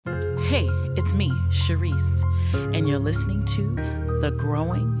Hey, it's me, Sharice, and you're listening to the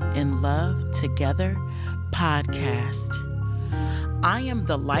Growing in Love Together podcast. I am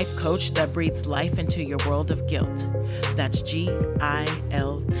the life coach that breathes life into your world of guilt. That's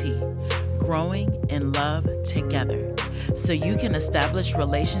GILT, Growing in Love Together. So you can establish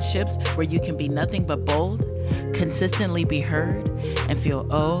relationships where you can be nothing but bold, consistently be heard, and feel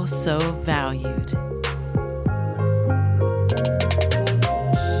oh so valued.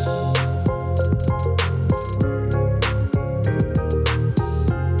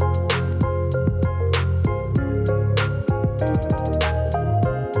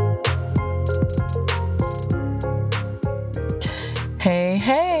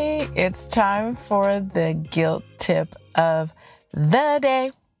 Hey, it's time for the guilt tip of the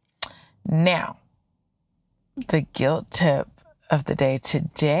day. Now, the guilt tip of the day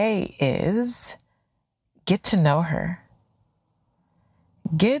today is get to know her.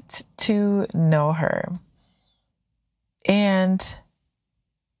 Get to know her. And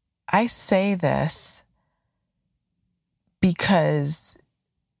I say this because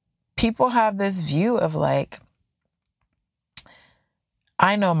people have this view of like,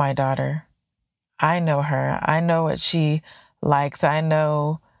 I know my daughter. I know her. I know what she likes. I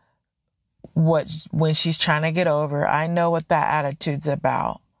know when she's trying to get over. I know what that attitude's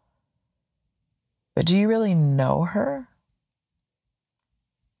about. But do you really know her?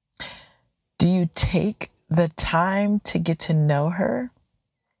 Do you take the time to get to know her?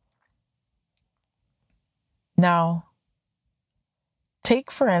 Now,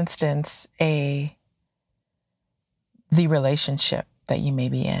 take for instance the relationship that you may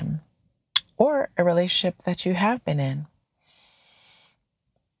be in, or a relationship that you have been in.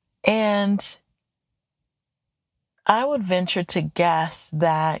 And I would venture to guess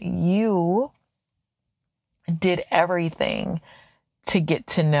that you did everything to get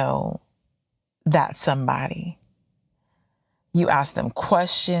to know that somebody. You asked them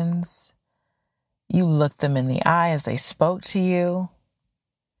questions. You looked them in the eye as they spoke to you.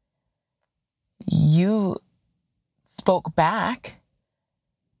 You spoke back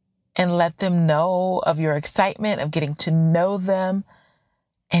and let them know of your excitement of getting to know them.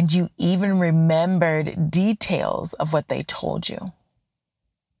 And you even remembered details of what they told you.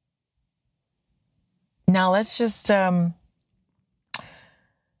 Now let's just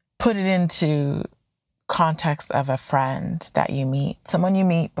put it into context of a friend that you meet, someone you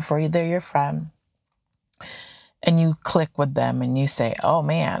meet before they're your friend, and you click with them and you say, oh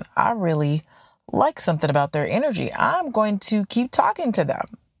man, I really like something about their energy. I'm going to keep talking to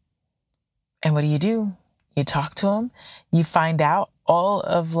them. And what do? You talk to them. You find out all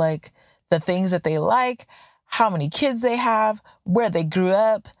of like the things that they like, how many kids they have, where they grew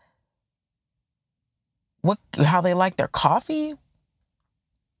up, how they like their coffee.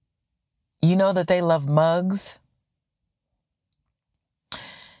 You know that they love mugs.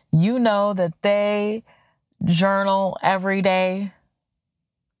 You know that they journal every day.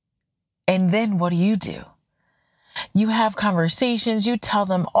 And then what do? You have conversations. You tell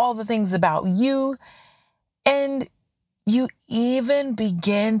them all the things about you. And you even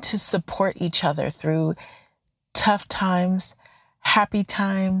begin to support each other through tough times, happy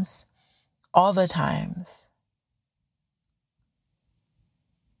times, all the times.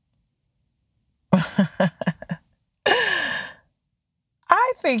 I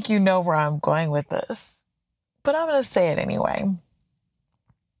think you know where I'm going with this, but I'm going to say it anyway.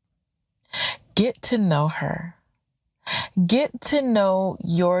 Get to know her. Get to know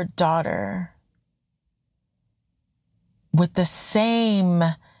your daughter with the same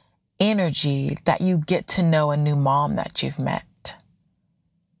energy that you get to know a new mom that you've met.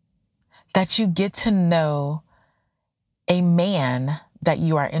 That you get to know a man that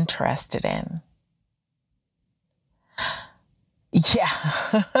you are interested in. Yeah.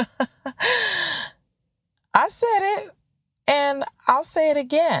 I said it and I'll say it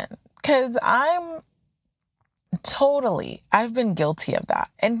again because I've been guilty of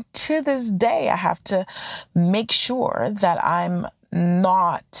that. And to this day, I have to make sure that I'm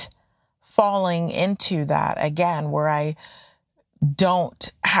not falling into that again, where I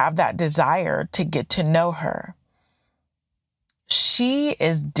don't have that desire to get to know her. She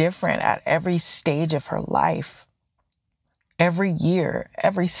is different at every stage of her life. Every year,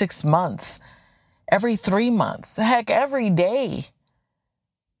 every 6 months, every 3 months, heck, every day.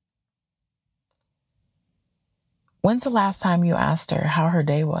 When's the last time you asked her how her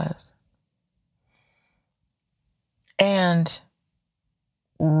day was? And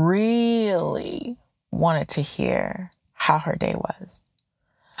really wanted to hear how her day was.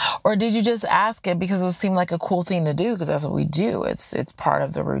 Or did you just ask it because it seemed like a cool thing to do? Because that's what we do. It's part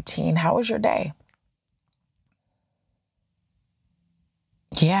of the routine. How was your day?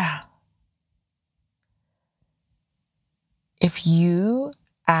 Yeah. If you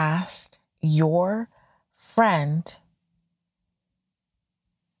asked your friend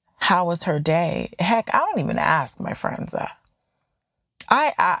how was her day, heck, I don't even ask my friends that.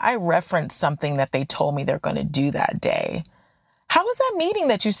 I reference something that they told me they're going to do that day. How was that meeting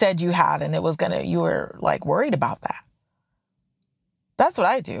that you said you had and you were like worried about that? That's what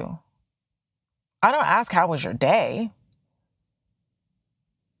I do. I don't ask how was your day.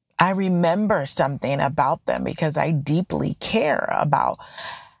 I remember something about them because I deeply care about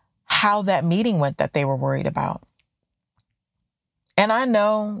how that meeting went that they were worried about. And I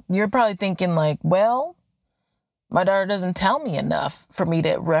know you're probably thinking like, well, my daughter doesn't tell me enough for me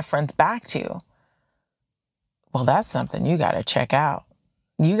to reference back to. Well, that's something you got to check out.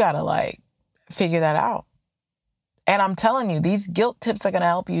 You got to figure that out. And I'm telling you, these guilt tips are going to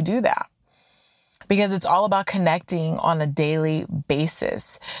help you do that. Because it's all about connecting on a daily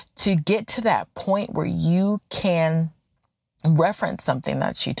basis to get to that point where you can reference something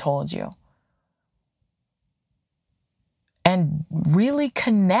that she told you. And really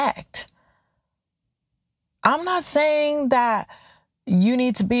connect. I'm not saying that you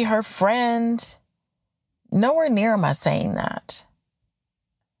need to be her friend. Nowhere near am I saying that.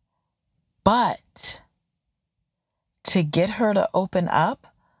 But to get her to open up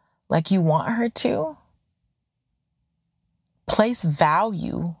like you want her to, place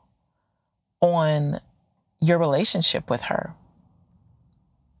value on your relationship with her.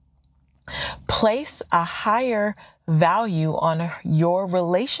 Place a higher value on your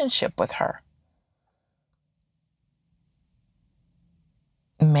relationship with her.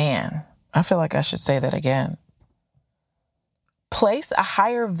 Man, I feel like I should say that again. Place a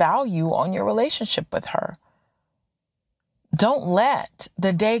higher value on your relationship with her. Don't let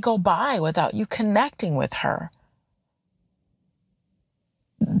the day go by without you connecting with her.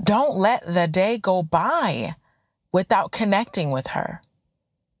 Don't let the day go by without connecting with her.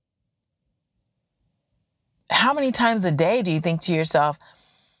 How many times a day do you think to yourself,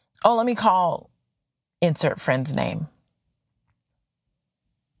 oh, let me call insert friend's name?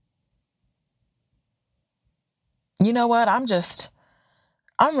 You know what? I'm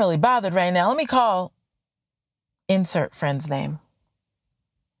really bothered right now. Let me call insert friend's name.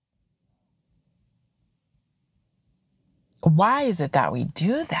 Why is it that we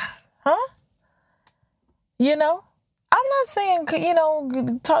do that? Huh? I'm not saying,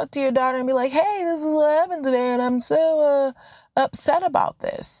 talk to your daughter and be like, hey, this is what happened today and I'm so upset about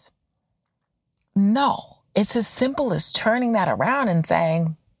this. No, it's as simple as turning that around and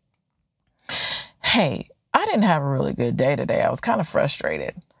saying, hey, I didn't have a really good day today. I was kind of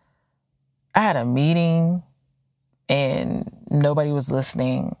frustrated. I had a meeting and nobody was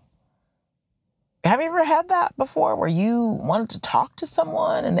listening. Have you ever had that before where you wanted to talk to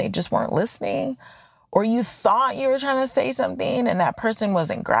someone and they just weren't listening? Or you thought you were trying to say something and that person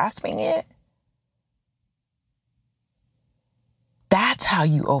wasn't grasping it? That's how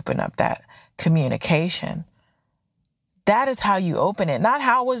you open up that communication. That is how you open it. Not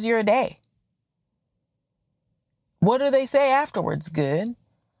how was your day? What do they say afterwards? Good.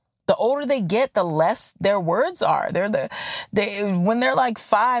 The older they get, the less their words are. When they're like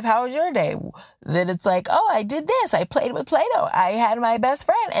 5, how was your day? Then it's like, oh, I did this. I played with Play-Doh. I had my best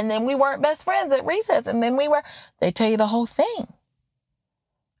friend. And then we weren't best friends at recess. And then they tell you the whole thing.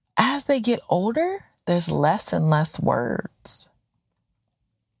 As they get older, there's less and less words.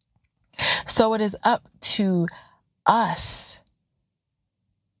 So it is up to us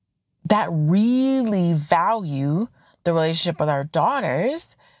that really value the relationship with our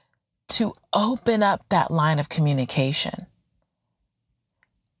daughters to open up that line of communication.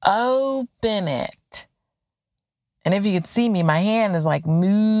 Open it. And if you could see me, my hand is like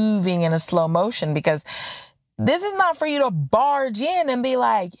moving in a slow motion because this is not for you to barge in and be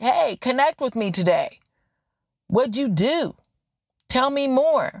like, hey, connect with me today. What'd you do? Tell me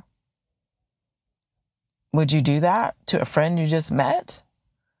more. Would you do that to a friend you just met?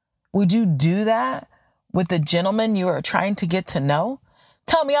 Would you do that with the gentleman you are trying to get to know?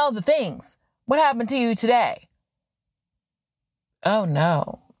 Tell me all the things. What happened to you today? Oh,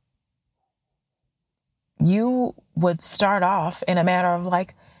 no. You would start off in a manner of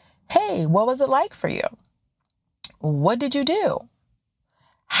like, hey, what was it like for you? What did you do?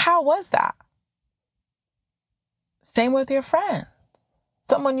 How was that? Same with your friends,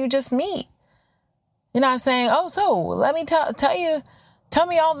 someone you just meet. You're not saying, oh, so let me tell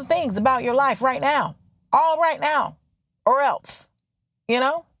me all the things about your life right now, all right now, or else,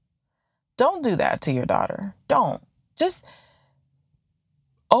 Don't do that to your daughter. Don't. Just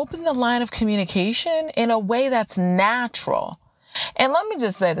open the line of communication in a way that's natural. And let me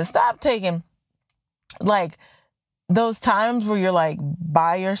just say this, stop taking like those times where you're like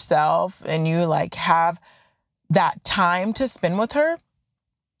by yourself and you like have that time to spend with her.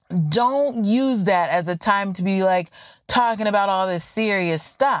 Don't use that as a time to be like talking about all this serious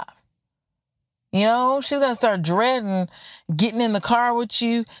stuff. You know, she's going to start dreading getting in the car with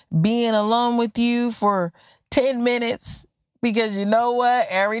you, being alone with you for 10 minutes. Because you know what?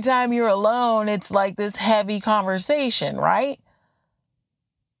 Every time you're alone, it's like this heavy conversation, right?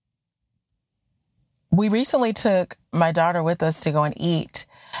 We recently took my daughter with us to go and eat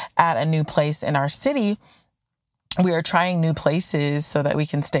at a new place in our city. We are trying new places so that we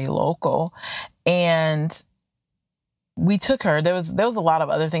can stay local. And we took her. There was a lot of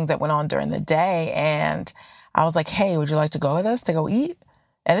other things that went on during the day. And I was like, hey, would you like to go with us to go eat?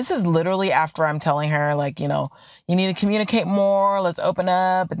 And this is literally after I'm telling her, like, you know, you need to communicate more. Let's open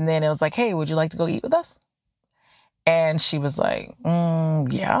up. And then it was like, hey, would you like to go eat with us? And she was like,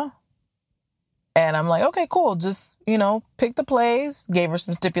 yeah. And I'm like, okay, cool. Just, you know, pick the place. Gave her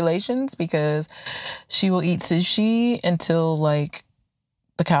some stipulations because she will eat sushi until like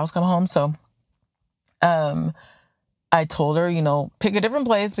the cows come home. So, I told her, you know, pick a different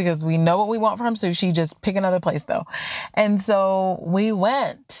place because we know what we want from sushi. Just pick another place though. And so we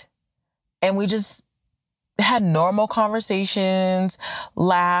went and we just had normal conversations,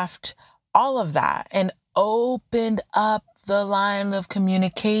 laughed, all of that, and opened up the line of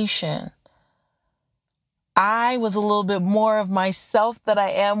communication. I was a little bit more of myself than I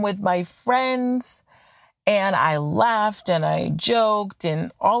am with my friends. And I laughed and I joked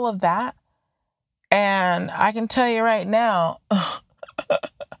and all of that. And I can tell you right now,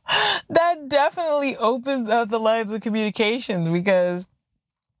 that definitely opens up the lines of communication because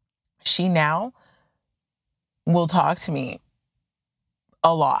she now will talk to me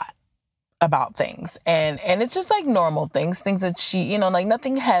a lot about things. And it's just like normal things that she, you know, like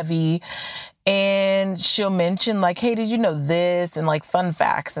nothing heavy. And she'll mention like, hey, did you know this? And like fun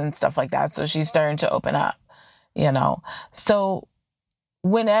facts and stuff like that. So she's starting to open up, you know. So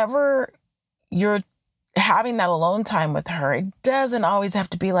whenever you're having that alone time with her, it doesn't always have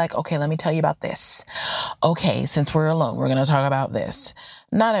to be like, okay, let me tell you about this. Okay, since we're alone, we're going to talk about this.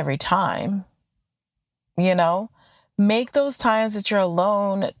 Not every time, you know. Make those times that you're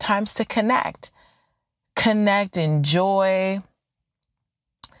alone times to connect, enjoy,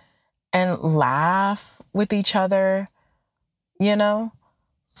 and laugh with each other, you know.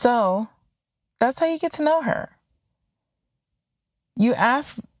 So that's how you get to know her. You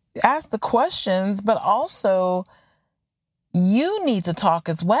ask the questions, but also you need to talk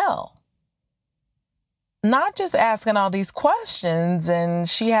as well. Not just asking all these questions and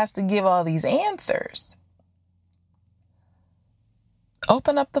she has to give all these answers.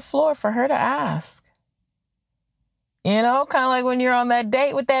 Open up the floor for her to ask. You know, kind of like when you're on that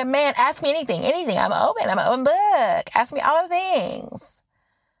date with that man, ask me anything. I'm an open book. Ask me all the things.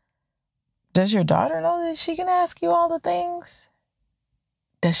 Does your daughter know that she can ask you all the things?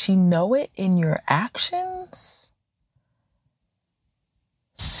 Does she know it in your actions?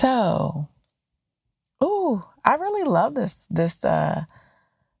 So, I really love this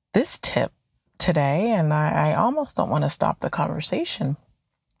tip today, and I almost don't want to stop the conversation.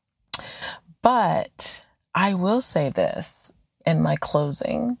 But I will say this in my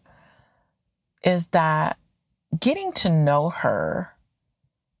closing is that getting to know her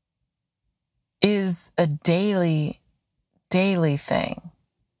is a daily thing.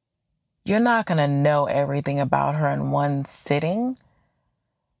 You're not going to know everything about her in one sitting.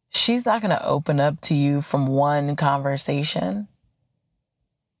 She's not going to open up to you from one conversation.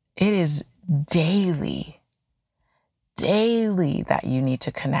 It is daily that you need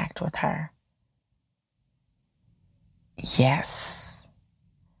to connect with her. Yes.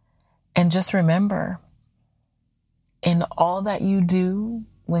 And just remember, in all that you do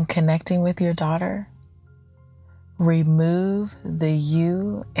when connecting with your daughter, remove the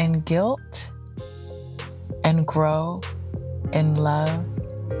you and guilt and grow in love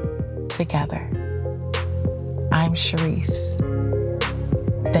together. I'm Sharice.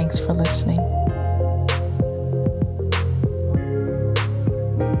 Thanks for listening.